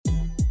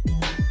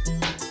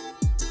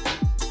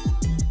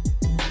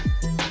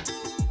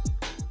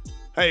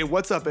Hey,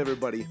 what's up,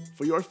 everybody?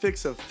 For your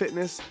fix of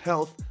fitness,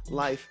 health,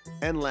 life,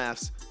 and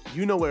laughs,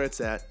 you know where it's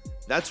at.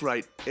 That's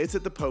right, it's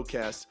at the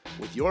podcast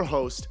with your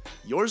host,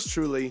 yours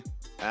truly,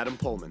 Adam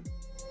Pullman.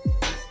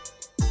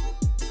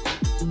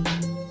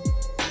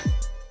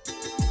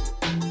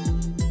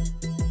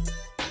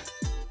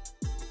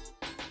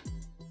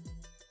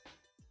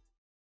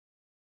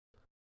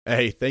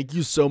 Hey, thank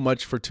you so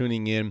much for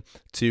tuning in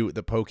to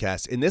the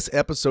podcast. In this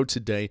episode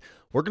today,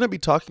 we're going to be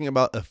talking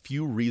about a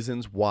few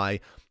reasons why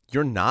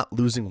you're not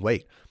losing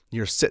weight.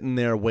 You're sitting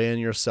there weighing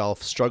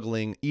yourself,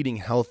 struggling, eating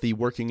healthy,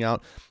 working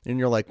out, and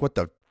you're like, what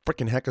the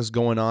freaking heck is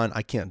going on?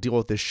 I can't deal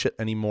with this shit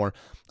anymore.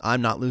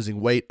 I'm not losing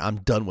weight. I'm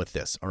done with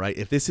this. All right.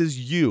 If this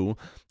is you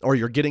or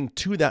you're getting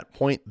to that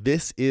point,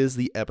 this is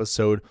the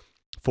episode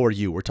for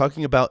you. We're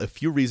talking about a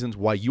few reasons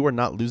why you are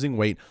not losing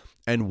weight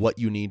and what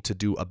you need to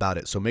do about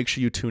it. So make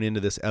sure you tune into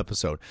this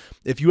episode.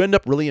 If you end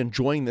up really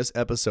enjoying this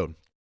episode,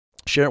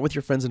 share it with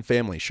your friends and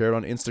family. Share it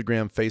on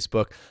Instagram,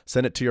 Facebook,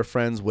 send it to your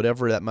friends,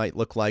 whatever that might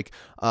look like.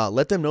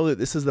 Let them know that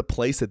this is the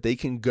place that they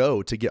can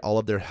go to get all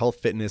of their health,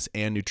 fitness,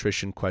 and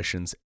nutrition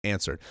questions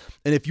answered.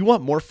 And if you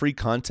want more free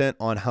content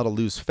on how to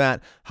lose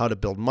fat, how to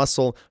build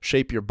muscle,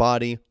 shape your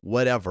body,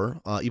 whatever,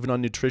 even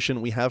on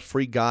nutrition, we have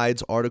free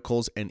guides,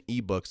 articles, and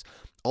ebooks.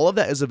 All of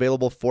that is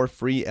available for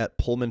free at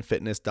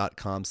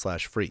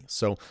pullmanfitness.com/free.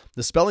 So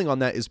the spelling on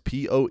that is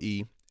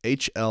POEHLMANN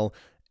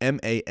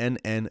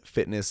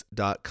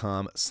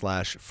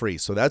fitness.com/free.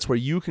 So that's where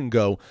you can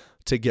go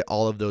to get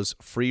all of those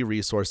free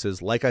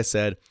resources. Like I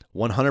said,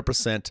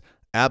 100%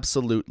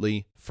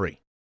 absolutely free.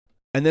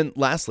 And then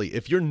lastly,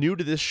 if you're new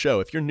to this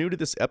show, if you're new to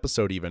this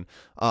episode even,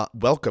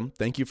 welcome.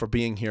 Thank you for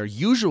being here.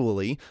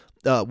 Usually,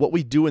 what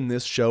we do in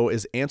this show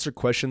is answer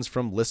questions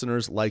from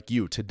listeners like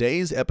you.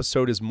 Today's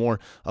episode is more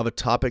of a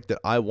topic that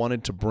I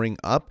wanted to bring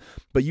up,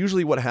 but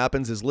usually what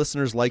happens is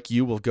listeners like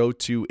you will go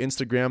to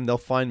Instagram. They'll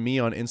find me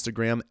on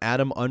Instagram.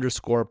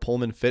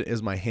 Adam_PullmanFit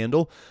is my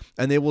handle,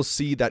 and they will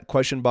see that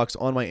question box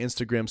on my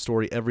Instagram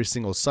story every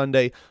single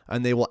Sunday,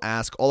 and they will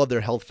ask all of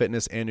their health,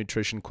 fitness, and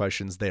nutrition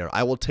questions there.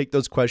 I will take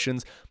those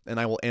questions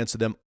and I will answer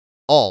them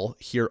all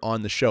here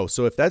on the show.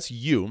 So if that's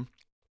you,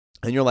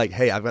 and you're like,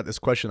 hey, I've got this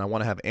question I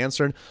want to have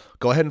answered,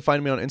 go ahead and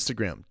find me on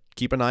Instagram.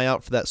 Keep an eye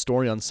out for that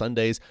story on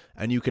Sundays,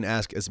 and you can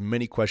ask as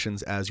many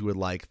questions as you would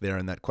like there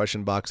in that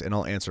question box, and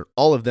I'll answer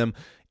all of them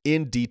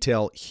in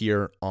detail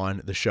here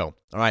on the show.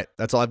 All right,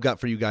 that's all I've got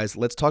for you guys.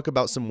 Let's talk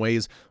about some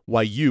ways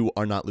why you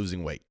are not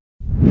losing weight.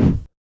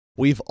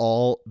 We've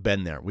all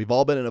been there. We've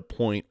all been at a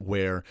point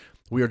where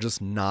we are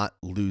just not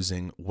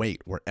losing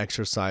weight. We're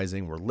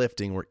exercising, we're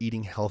lifting, we're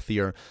eating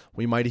healthier.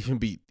 We might even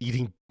be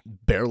eating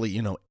barely,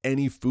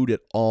 any food at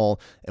all,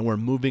 and we're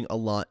moving a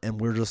lot, and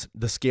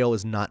the scale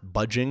is not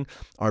budging.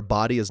 Our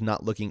body is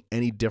not looking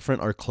any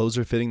different. Our clothes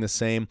are fitting the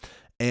same,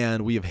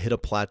 and we have hit a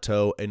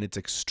plateau, and it's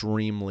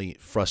extremely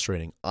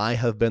frustrating. I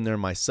have been there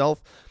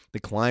myself.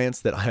 The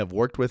clients that I have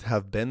worked with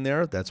have been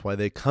there. That's why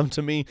they come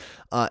to me.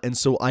 And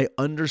so I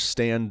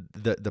understand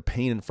the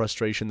pain and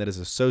frustration that is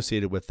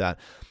associated with that.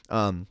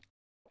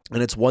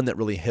 And it's one that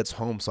really hits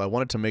home. So I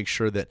wanted to make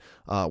sure that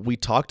we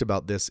talked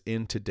about this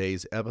in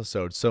today's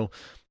episode. So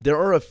there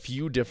are a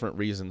few different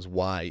reasons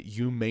why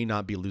you may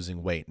not be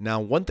losing weight. Now,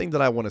 one thing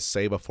that I want to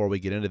say before we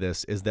get into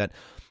this is that,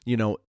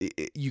 you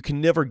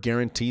can never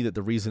guarantee that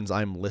the reasons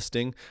I'm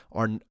listing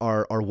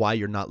are why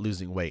you're not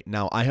losing weight.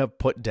 Now, I have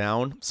put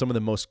down some of the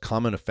most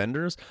common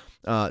offenders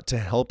to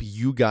help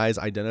you guys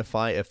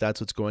identify if that's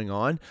what's going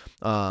on,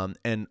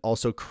 and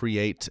also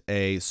create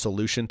a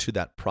solution to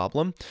that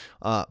problem.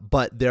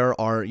 But there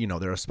are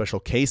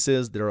special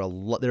cases. There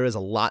is a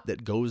lot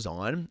that goes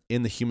on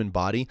in the human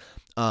body,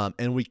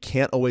 and we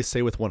can't always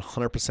say with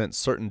 100%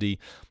 certainty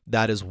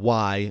that is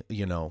why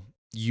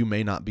you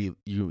may not be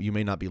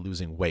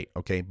losing weight.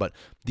 Okay, but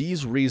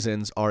these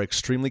reasons are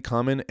extremely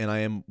common, and I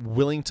am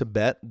willing to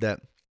bet that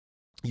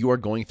you are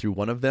going through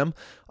one of them.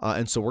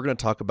 And so we're going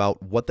to talk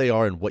about what they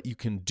are and what you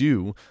can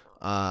do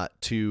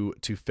to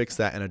fix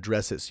that and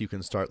address it so you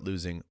can start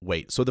losing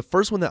weight. So the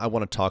first one that I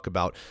want to talk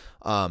about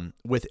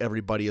with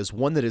everybody is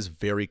one that is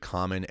very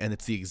common, and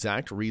it's the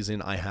exact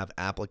reason I have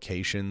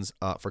applications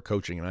for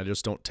coaching, and I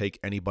just don't take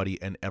anybody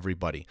and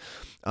everybody.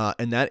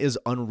 And that is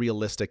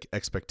unrealistic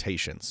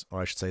expectations,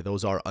 or I should say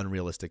those are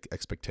unrealistic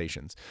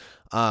expectations.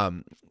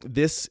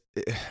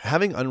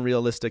 Having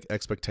unrealistic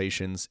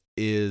expectations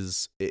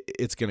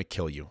it's going to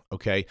kill you,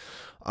 okay?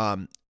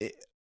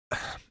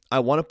 I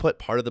want to put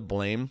part of the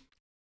blame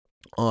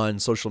on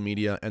social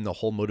media and the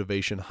whole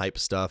motivation hype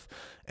stuff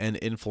and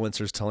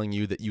influencers telling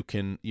you that you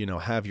can,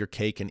 have your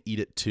cake and eat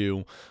it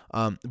too.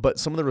 But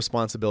some of the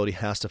responsibility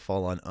has to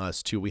fall on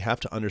us too. We have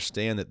to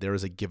understand that there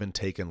is a give and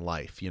take in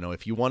life.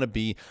 If you want to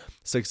be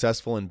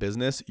successful in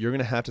business, you're going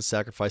to have to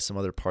sacrifice some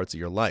other parts of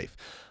your life.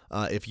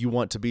 If you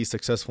want to be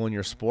successful in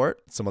your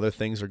sport, some other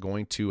things are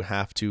going to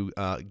have to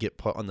get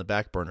put on the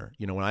back burner.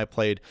 When I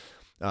played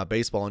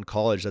baseball in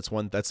college. That's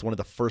one of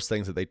the first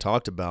things that they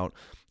talked about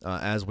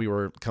as we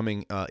were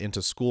coming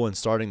into school and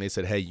starting. They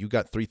said, hey, you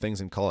got 3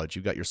 things in college.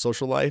 You've got your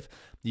social life,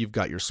 you've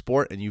got your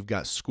sport, and you've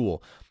got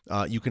school.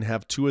 You can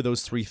have 2 of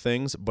those 3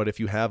 things, but if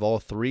you have all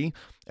 3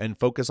 and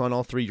focus on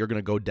all 3, you're going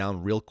to go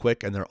down real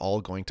quick and they're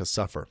all going to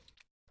suffer.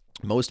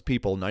 Most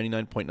people,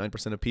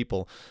 99.9% of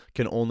people,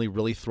 can only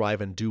really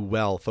thrive and do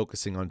well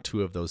focusing on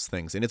 2 of those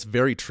things. And it's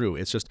very true.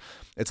 It's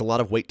a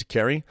lot of weight to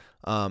carry.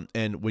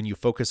 And when you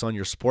focus on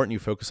your sport and you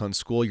focus on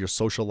school, your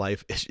social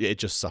life, it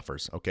just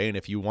suffers. Okay. And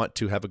if you want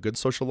to have a good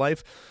social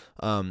life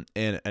and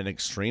an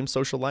extreme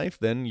social life,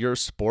 then your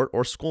sport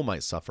or school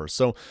might suffer.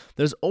 So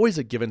there's always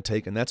a give and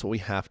take, and that's what we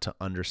have to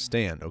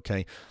understand.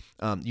 Okay.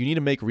 You need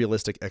to make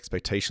realistic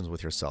expectations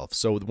with yourself.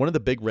 So one of the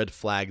big red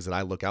flags that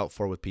I look out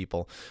for with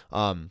people,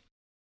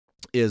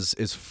 is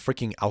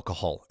freaking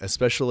alcohol.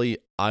 Especially,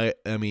 I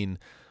mean,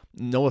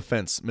 no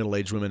offense,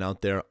 middle-aged women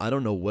out there. I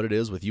don't know what it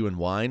is with you and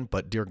wine,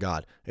 but dear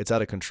God, it's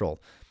out of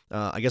control.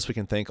 I guess we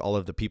can thank all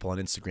of the people on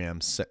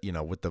Instagram,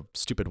 with the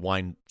stupid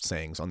wine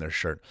sayings on their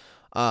shirt.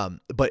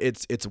 But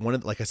it's one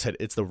of, like I said,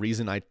 it's the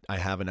reason I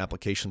have an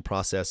application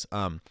process.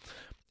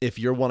 If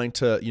you're wanting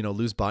to,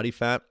 lose body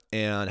fat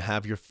and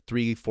have your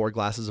 3-4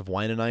 glasses of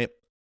wine a night,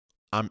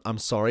 I'm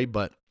sorry,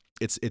 but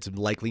it's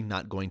likely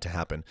not going to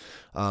happen.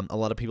 A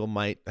lot of people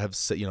might have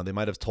said, they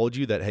might have told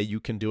you that, hey, you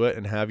can do it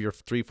and have your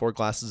 3-4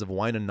 glasses of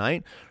wine a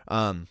night.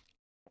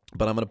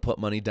 But I'm going to put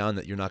money down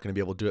that you're not going to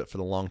be able to do it for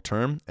the long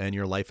term, and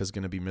your life is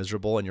going to be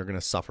miserable and you're going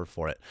to suffer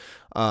for it.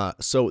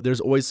 So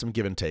there's always some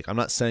give and take. I'm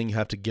not saying you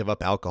have to give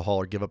up alcohol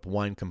or give up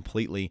wine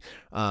completely,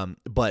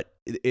 but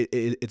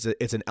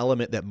it's an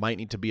element that might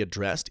need to be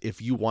addressed if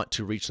you want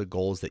to reach the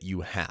goals that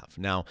you have.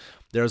 Now,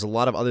 there's a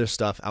lot of other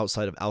stuff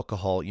outside of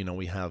alcohol.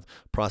 We have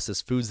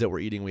processed foods that we're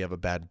eating. We have a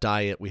bad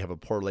diet. We have a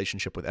poor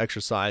relationship with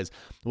exercise.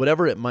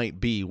 Whatever it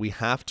might be, we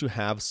have to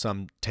have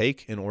some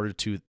take in order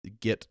to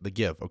get the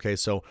give. Okay,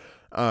 so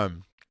that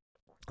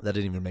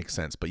didn't even make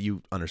sense, but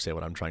you understand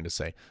what I'm trying to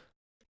say.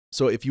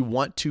 So if you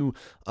want to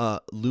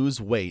lose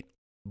weight,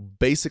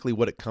 basically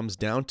what it comes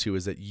down to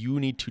is that you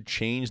need to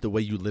change the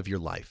way you live your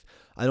life.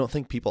 I don't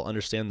think people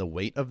understand the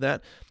weight of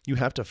that. You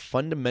have to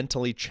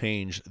fundamentally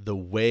change the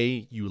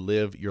way you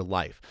live your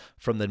life.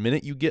 From the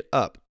minute you get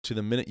up to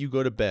the minute you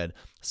go to bed,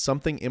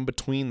 something in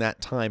between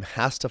that time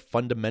has to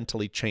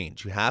fundamentally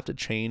change. You have to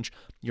change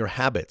your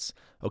habits,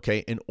 okay,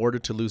 in order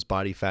to lose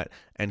body fat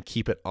and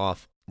keep it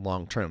off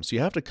long term. So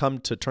you have to come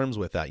to terms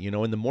with that,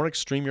 and the more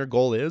extreme your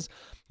goal is,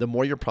 the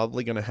more you're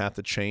probably going to have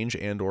to change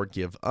and or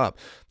give up.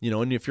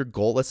 And if your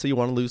goal, let's say you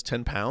want to lose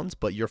 10 pounds,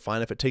 but you're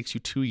fine if it takes you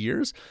 2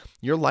 years,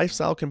 your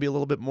lifestyle can be a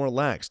little bit more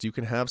laxed. You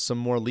can have some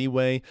more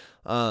leeway.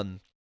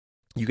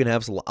 You can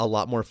have a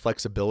lot more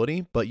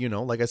flexibility, but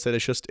like I said,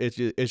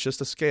 it's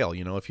just a scale.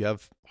 If you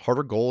have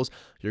harder goals,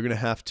 you're going to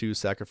have to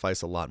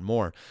sacrifice a lot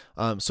more.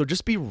 So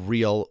just be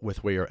real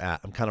with where you're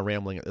at. I'm kind of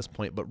rambling at this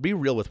point, but be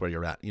real with where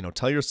you're at.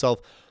 Tell yourself,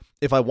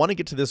 if I want to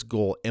get to this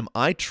goal, am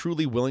I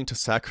truly willing to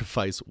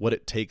sacrifice what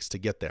it takes to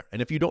get there?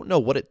 And if you don't know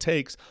what it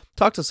takes,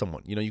 talk to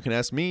someone. You can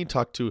ask me,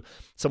 talk to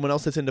someone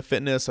else that's into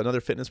fitness,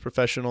 another fitness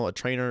professional, a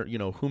trainer,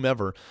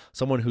 whomever,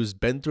 someone who's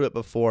been through it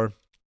before.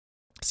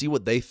 See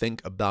what they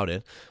think about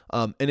it.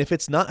 And if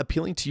it's not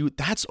appealing to you,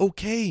 that's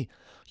okay.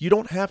 You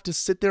don't have to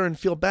sit there and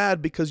feel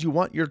bad because you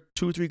want your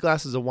 2 or 3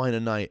 glasses of wine a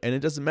night, and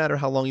it doesn't matter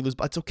how long you lose,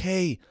 but it's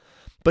okay.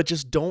 But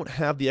just don't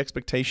have the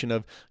expectation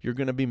of you're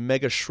going to be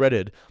mega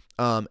shredded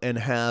and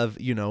have,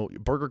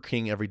 Burger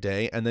King every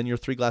day and then your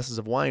 3 glasses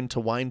of wine to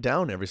wind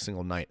down every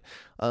single night.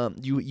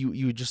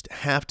 You just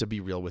have to be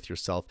real with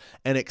yourself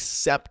and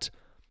accept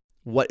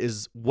what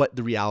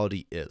the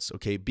reality is.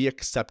 Okay, be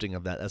accepting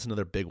of that. That's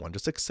another big one.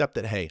 Just accept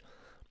that, hey,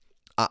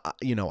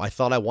 I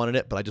thought I wanted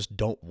it, but I just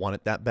don't want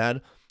it that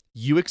bad.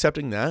 You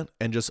accepting that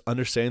and just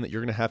understanding that you're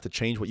going to have to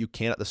change what you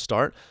can at the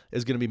start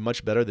is going to be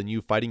much better than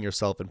you fighting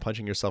yourself and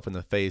punching yourself in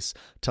the face,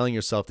 telling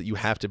yourself that you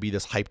have to be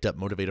this hyped up,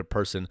 motivated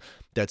person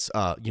that's,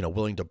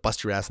 willing to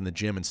bust your ass in the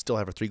gym and still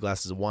have 3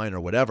 glasses of wine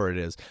or whatever it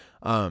is.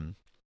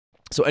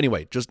 So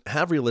anyway, just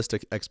have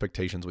realistic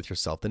expectations with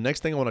yourself. The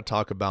next thing I want to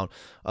talk about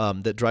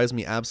that drives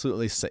me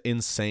absolutely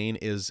insane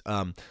is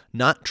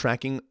not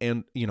tracking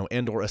and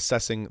or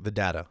assessing the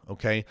data.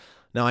 Okay.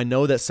 Now I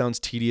know that sounds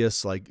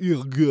tedious, like,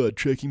 oh God,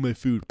 tracking my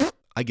food.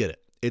 I get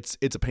it.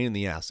 It's a pain in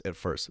the ass at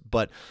first,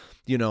 but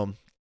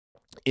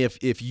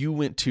if you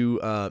went to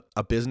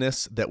a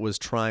business that was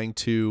trying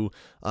to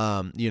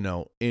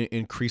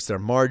increase their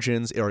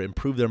margins or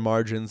improve their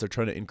margins, they're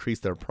trying to increase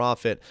their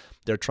profit,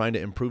 they're trying to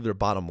improve their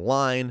bottom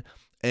line.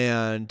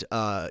 And,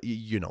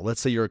 let's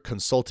say you're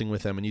consulting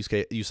with them and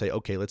you say,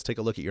 okay, let's take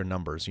a look at your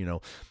numbers.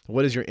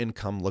 What does your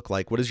income look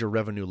like? What does your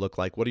revenue look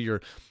like? What are your,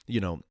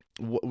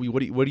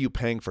 what are you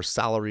paying for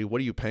salary? What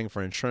are you paying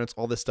for insurance?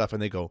 All this stuff.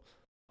 And they go,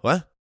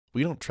 what?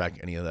 We don't track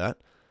any of that.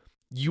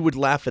 You would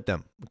laugh at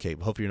them. Okay,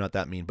 hopefully you're not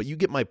that mean, but you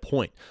get my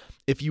point.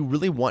 If you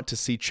really want to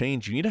see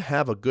change, you need to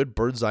have a good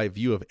bird's eye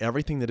view of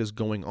everything that is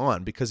going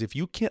on, because if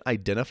you can't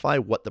identify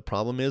what the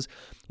problem is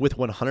with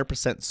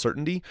 100%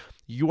 certainty,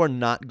 you are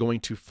not going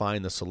to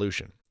find the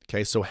solution.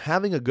 Okay, so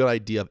having a good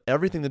idea of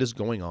everything that is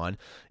going on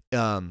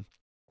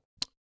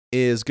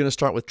is going to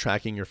start with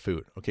tracking your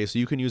food. Okay, so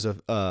you can use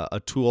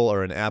a tool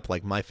or an app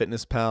like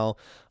MyFitnessPal,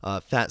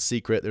 Fat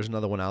Secret. There's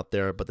another one out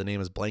there, but the name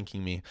is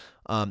blanking me.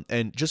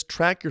 And just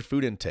track your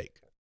food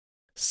intake.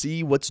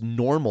 See what's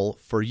normal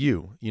for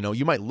you.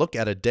 You might look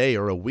at a day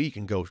or a week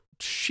and go,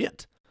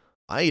 shit,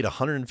 I eat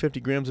 150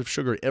 grams of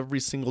sugar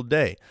every single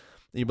day.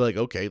 And you'd be like,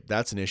 okay,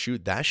 that's an issue.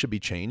 That should be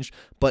changed.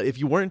 But if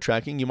you weren't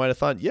tracking, you might have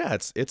thought, yeah,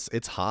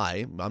 it's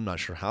high. I'm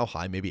not sure how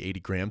high, maybe 80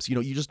 grams.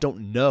 You just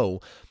don't know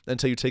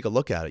until you take a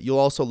look at it. You'll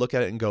also look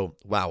at it and go,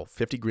 wow,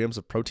 50 grams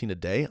of protein a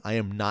day? I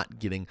am not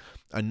getting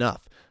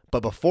enough. But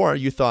before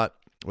you thought,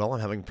 well, I'm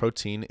having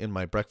protein in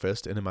my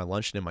breakfast and in my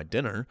lunch and in my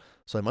dinner,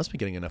 so I must be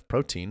getting enough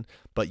protein.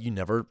 But you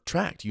never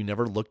tracked. You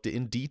never looked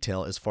in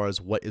detail as far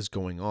as what is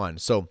going on.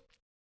 So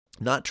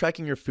not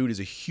tracking your food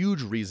is a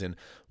huge reason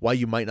why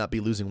you might not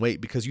be losing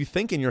weight, because you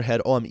think in your head,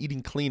 oh, I'm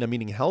eating clean, I'm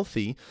eating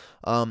healthy,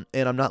 and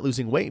I'm not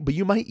losing weight. But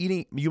you might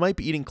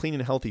be eating clean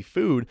and healthy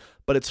food,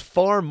 but it's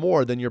far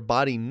more than your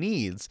body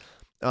needs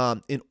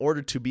in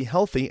order to be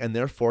healthy, and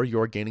therefore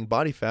you're gaining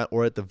body fat,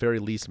 or at the very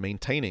least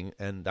maintaining,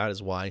 and that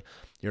is why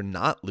you're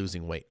not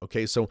losing weight.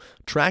 Okay, so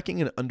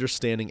tracking and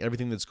understanding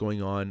everything that's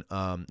going on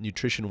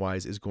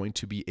nutrition-wise is going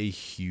to be a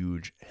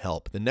huge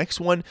help. The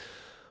next one,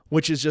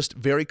 which is just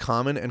very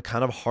common and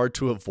kind of hard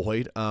to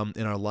avoid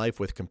in our life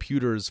with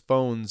computers,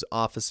 phones,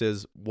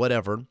 offices,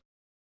 whatever,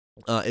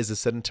 is a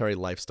sedentary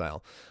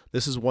lifestyle.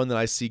 This is one that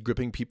I see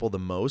gripping people the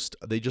most.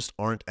 They just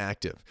aren't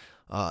active.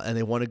 And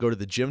they want to go to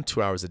the gym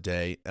 2 hours a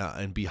day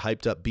and be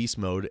hyped up beast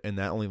mode, and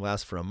that only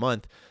lasts for a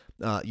month,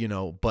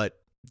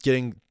 but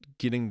getting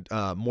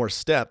more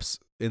steps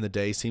in the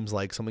day seems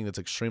like something that's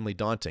extremely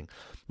daunting.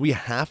 We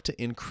have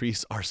to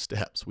increase our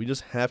steps. We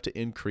just have to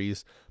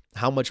increase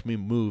how much we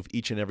move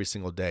each and every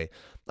single day.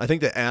 I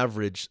think the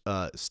average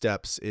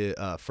steps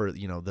for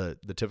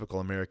the typical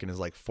American is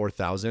like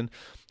 4,000,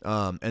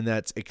 and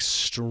that's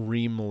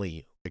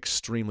extremely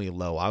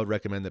low. I would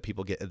recommend that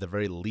people get at the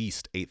very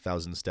least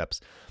 8,000 steps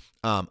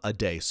a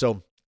day.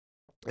 So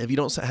if you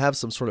don't have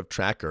some sort of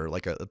tracker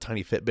like a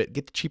tiny Fitbit,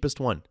 get the cheapest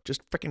one.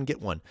 Just freaking get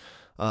one.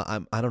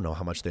 I don't know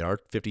how much they are,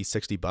 $50,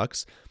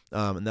 $60,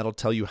 and that'll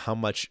tell you how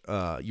much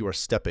you are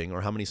stepping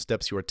or how many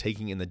steps you are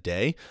taking in the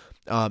day.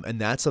 And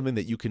that's something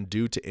that you can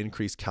do to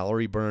increase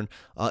calorie burn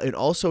and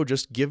also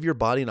just give your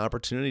body an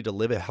opportunity to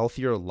live a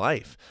healthier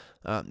life.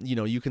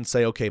 You can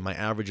say, okay, my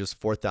average is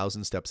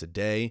 4,000 steps a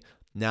day.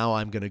 Now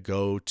I'm going to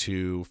go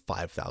to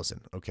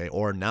 5,000, okay?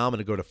 Or now I'm going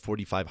to go to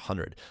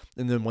 4,500.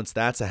 And then once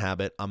that's a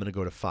habit, I'm going to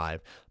go to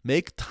 5.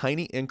 Make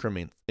tiny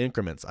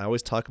increments. I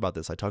always talk about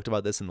this. I talked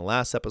about this in the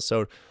last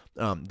episode.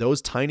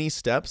 Those tiny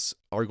steps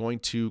are going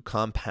to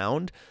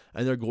compound,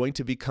 and they're going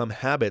to become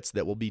habits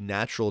that will be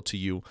natural to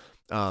you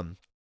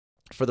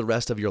for the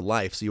rest of your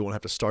life, so you won't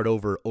have to start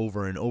over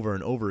and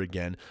over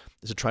again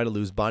to try to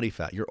lose body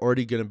fat. You're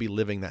already going to be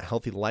living that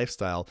healthy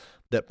lifestyle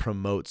that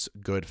promotes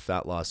good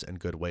fat loss and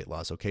good weight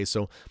loss, okay?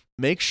 So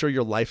make sure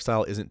your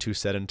lifestyle isn't too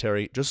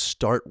sedentary. Just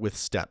start with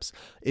steps.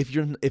 If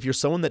you're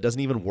someone that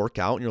doesn't even work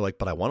out and you're like,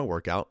 but I want to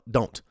work out,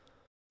 don't.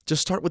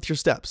 Just start with your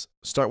steps.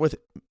 Start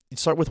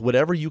with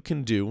whatever you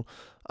can do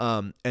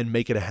and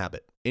make it a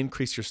habit.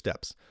 Increase your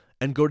steps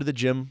and go to the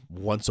gym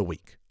once a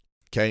week.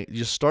 Okay, you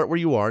just start where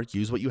you are,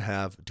 use what you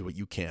have, do what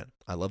you can.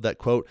 I love that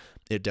quote.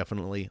 It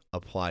definitely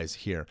applies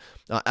here.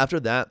 After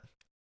that,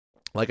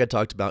 like I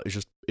talked about,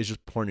 is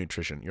just poor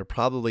nutrition. You're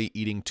probably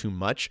eating too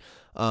much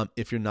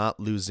if you're not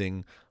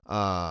losing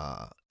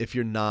body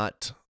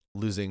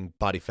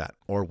fat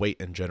or weight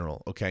in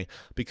general. Okay,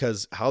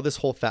 because how this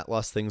whole fat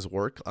loss thing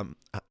works,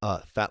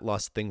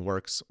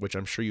 which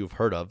I'm sure you've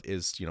heard of,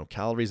 is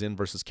calories in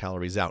versus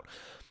calories out.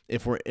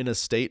 If we're in a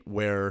state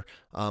where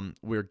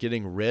we're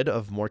getting rid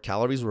of more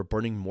calories, we're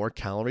burning more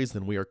calories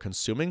than we are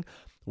consuming,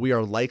 we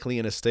are likely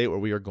in a state where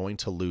we are going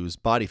to lose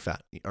body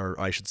fat, or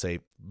I should say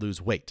lose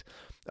weight.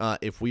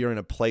 If we are in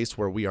a place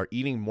where we are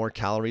eating more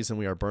calories than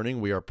we are burning,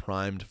 we are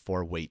primed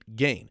for weight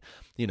gain.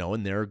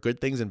 And there are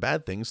good things and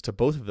bad things to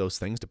both of those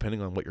things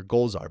depending on what your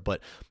goals are.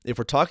 But if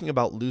we're talking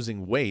about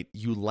losing weight,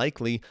 you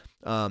likely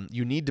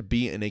you need to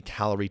be in a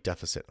calorie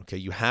deficit. Okay,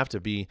 you have to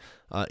be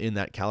in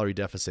that calorie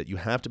deficit. You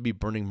have to be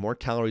burning more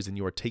calories than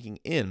you are taking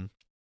in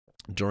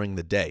during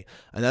the day.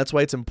 And that's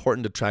why it's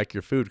important to track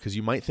your food, because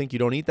you might think you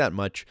don't eat that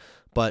much,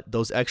 but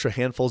those extra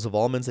handfuls of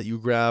almonds that you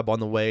grab on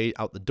the way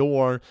out the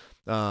door,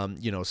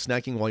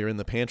 snacking while you're in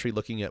the pantry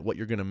looking at what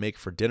you're going to make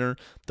for dinner,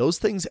 those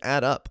things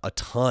add up a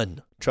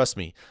ton. Trust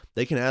me,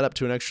 they can add up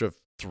to an extra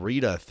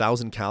 3,000 to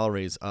 1,000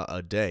 calories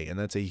a day. And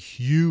that's a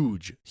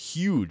huge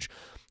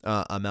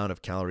amount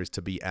of calories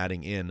to be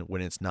adding in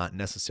when it's not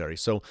necessary.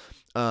 So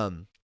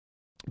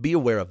be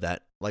aware of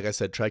that. Like I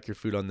said, track your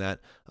food on that.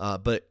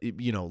 But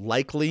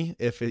likely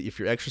if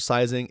you're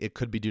exercising, it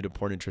could be due to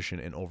poor nutrition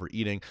and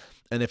overeating.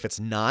 And if it's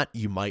not,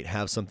 you might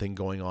have something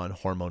going on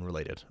hormone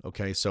related.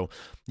 Okay, so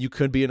you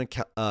could be in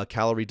a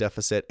calorie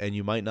deficit and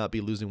you might not be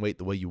losing weight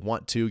the way you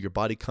want to. Your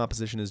body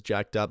composition is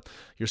jacked up.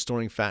 You're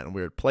storing fat in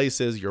weird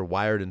places. You're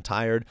wired and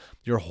tired.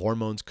 Your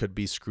hormones could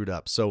be screwed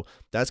up. So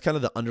that's kind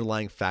of the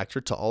underlying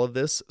factor to all of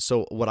this.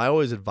 So what I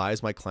always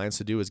advise my clients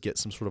to do is get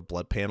some sort of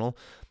blood panel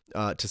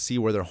to see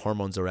where their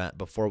hormones are at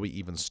before we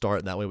even start.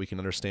 And that way we can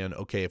understand,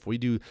 okay, if we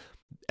do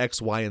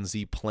X, Y, and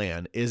Z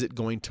plan, is it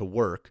going to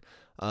work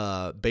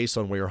based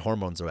on where your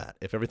hormones are at?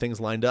 If everything's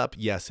lined up,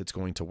 yes, it's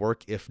going to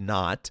work. If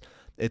not,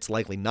 it's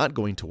likely not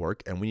going to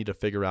work. And we need to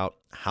figure out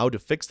how to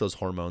fix those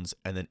hormones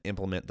and then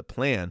implement the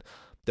plan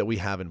that we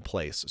have in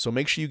place. So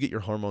make sure you get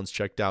your hormones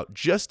checked out.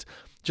 Just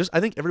I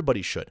think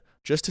everybody should,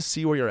 just to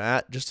see where you're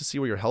at, just to see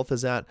where your health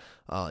is at,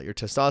 your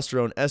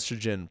testosterone,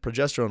 estrogen,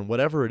 progesterone,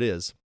 whatever it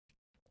is.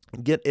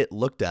 Get it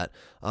looked at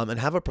and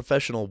have a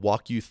professional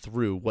walk you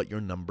through what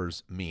your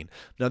numbers mean.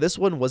 Now, this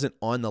one wasn't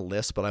on the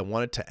list, but I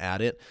wanted to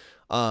add it.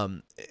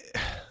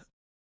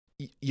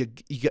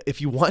 If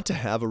you want to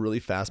have a really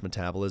fast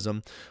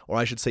metabolism, or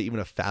I should say even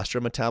a faster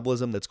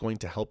metabolism that's going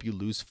to help you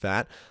lose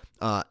fat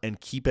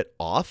and keep it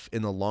off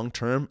in the long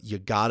term, you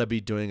got to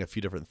be doing a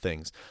few different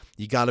things.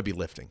 You got to be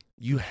lifting.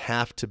 You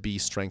have to be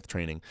strength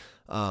training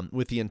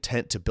with the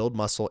intent to build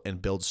muscle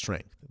and build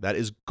strength. That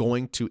is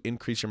going to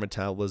increase your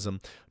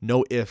metabolism.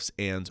 No ifs,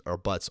 ands, or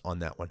buts on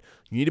that one.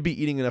 You need to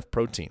be eating enough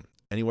protein.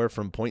 Anywhere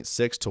from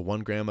 0.6 to 1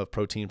 gram of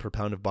protein per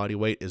pound of body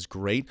weight is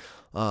great.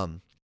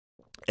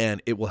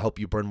 And it will help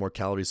you burn more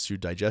calories through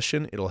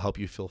digestion. It'll help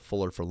you feel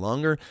fuller for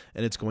longer,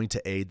 and it's going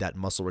to aid that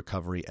muscle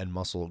recovery and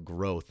muscle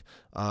growth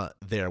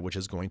there, which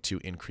is going to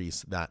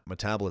increase that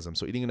metabolism.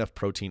 So eating enough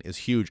protein is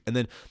huge. And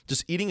then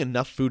just eating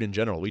enough food in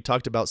general. We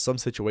talked about some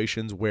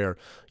situations where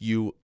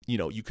you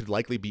could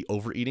likely be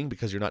overeating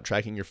because you're not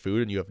tracking your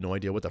food and you have no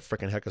idea what the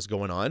frickin' heck is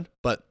going on.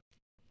 But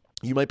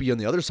you might be on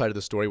the other side of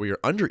the story where you're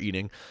under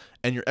eating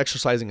and you're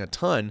exercising a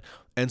ton.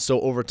 And so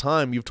over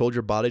time, you've told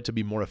your body to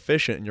be more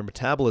efficient and your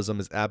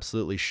metabolism is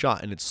absolutely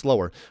shot and it's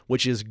slower,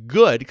 which is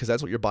good because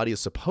that's what your body is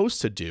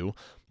supposed to do,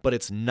 but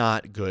it's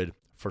not good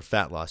for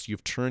fat loss.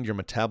 You've turned your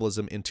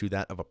metabolism into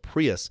that of a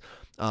Prius,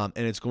 and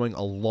it's going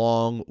a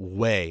long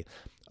way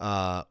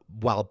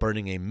while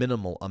burning a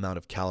minimal amount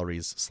of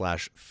calories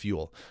 /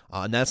 fuel.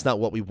 And that's not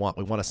what we want.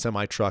 We want a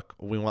semi-truck.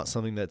 We want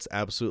something that's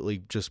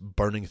absolutely just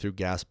burning through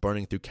gas,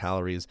 burning through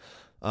calories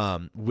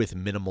with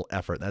minimal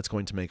effort. That's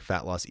going to make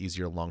fat loss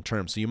easier long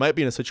term. So you might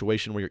be in a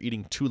situation where you're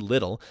eating too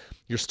little,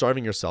 you're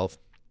starving yourself,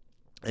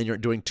 and you're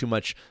doing too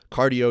much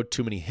cardio,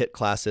 too many HIIT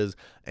classes,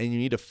 and you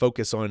need to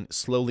focus on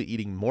slowly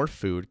eating more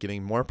food,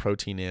 getting more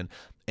protein in,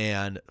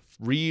 and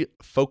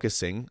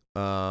refocusing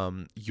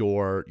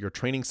your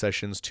training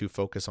sessions to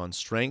focus on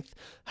strength,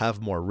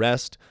 have more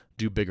rest,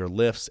 do bigger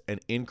lifts, and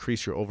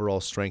increase your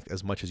overall strength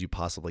as much as you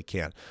possibly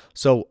can.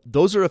 So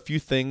those are a few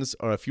things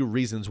or a few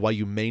reasons why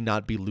you may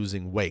not be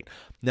losing weight.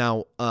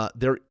 Now,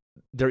 there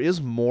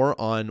is more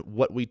on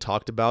what we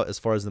talked about as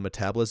far as the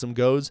metabolism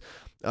goes.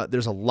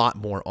 There's a lot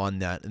more on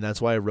that, and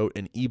that's why I wrote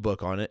an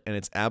ebook on it, and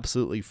it's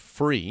absolutely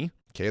free.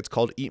 Okay, it's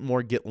called Eat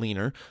More, Get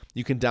Leaner.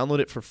 You can download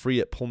it for free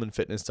at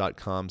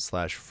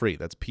pullmanfitness.com/free.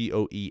 That's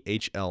POEHLMANN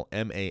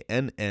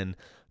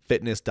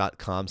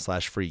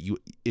fitness.com/free.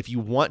 If you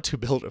want to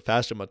build a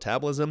faster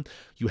metabolism,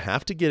 you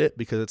have to get it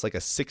because it's like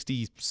a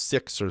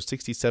 66 or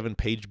 67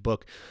 page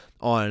book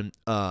on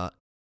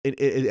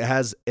it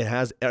has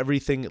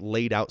everything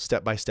laid out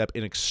step by step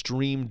in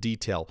extreme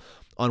detail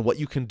on what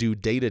you can do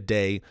day to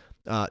day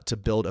to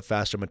build a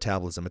faster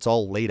metabolism. It's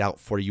all laid out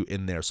for you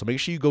in there. So make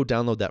sure you go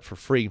download that for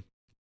free.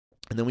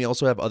 And then we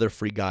also have other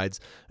free guides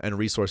and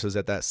resources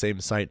at that same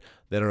site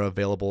that are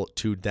available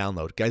to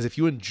download. Guys, if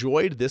you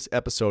enjoyed this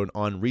episode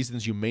on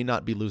reasons you may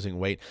not be losing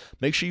weight,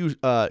 make sure you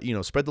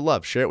spread the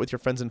love, share it with your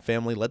friends and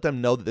family, let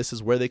them know that this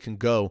is where they can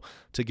go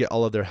to get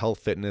all of their health,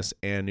 fitness,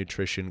 and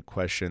nutrition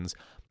questions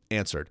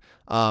answered.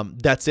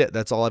 That's it.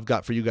 That's all I've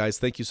got for you guys.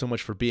 Thank you so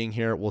much for being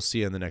here. We'll see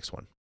you in the next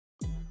one.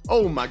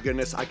 Oh my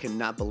goodness, I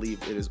cannot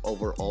believe it is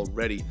over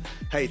already.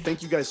 Hey,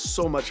 thank you guys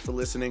so much for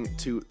listening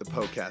to the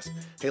podcast.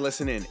 Hey,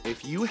 listen in.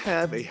 If you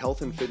have a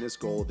health and fitness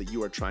goal that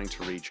you are trying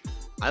to reach,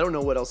 I don't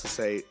know what else to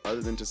say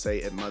other than to say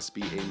it must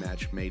be a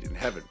match made in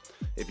heaven.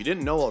 If you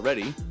didn't know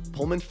already,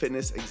 Pullman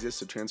Fitness exists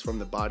to transform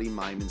the body,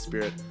 mind, and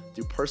spirit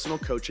through personal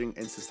coaching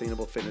and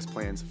sustainable fitness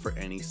plans for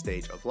any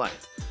stage of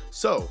life.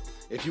 So,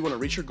 if you want to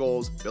reach your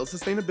goals, build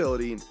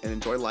sustainability, and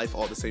enjoy life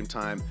all at the same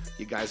time,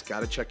 you guys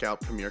got to check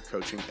out Premier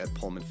Coaching at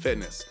Pullman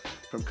Fitness.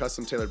 From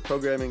custom-tailored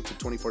programming to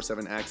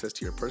 24/7 access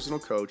to your personal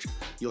coach,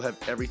 you'll have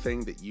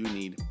everything that you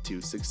need to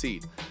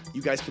succeed.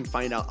 You guys can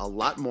find out a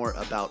lot more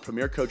about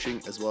Premier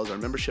Coaching as well as our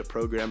membership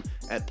program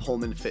at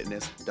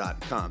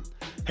pullmanfitness.com.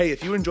 Hey,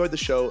 if you enjoyed the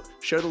show,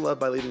 share the love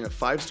by leaving a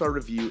 5-star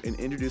review and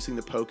introducing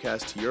the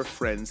podcast to your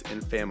friends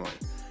and family.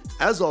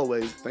 As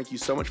always, thank you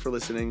so much for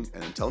listening,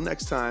 and until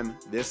next time,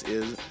 this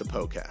is the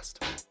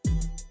podcast.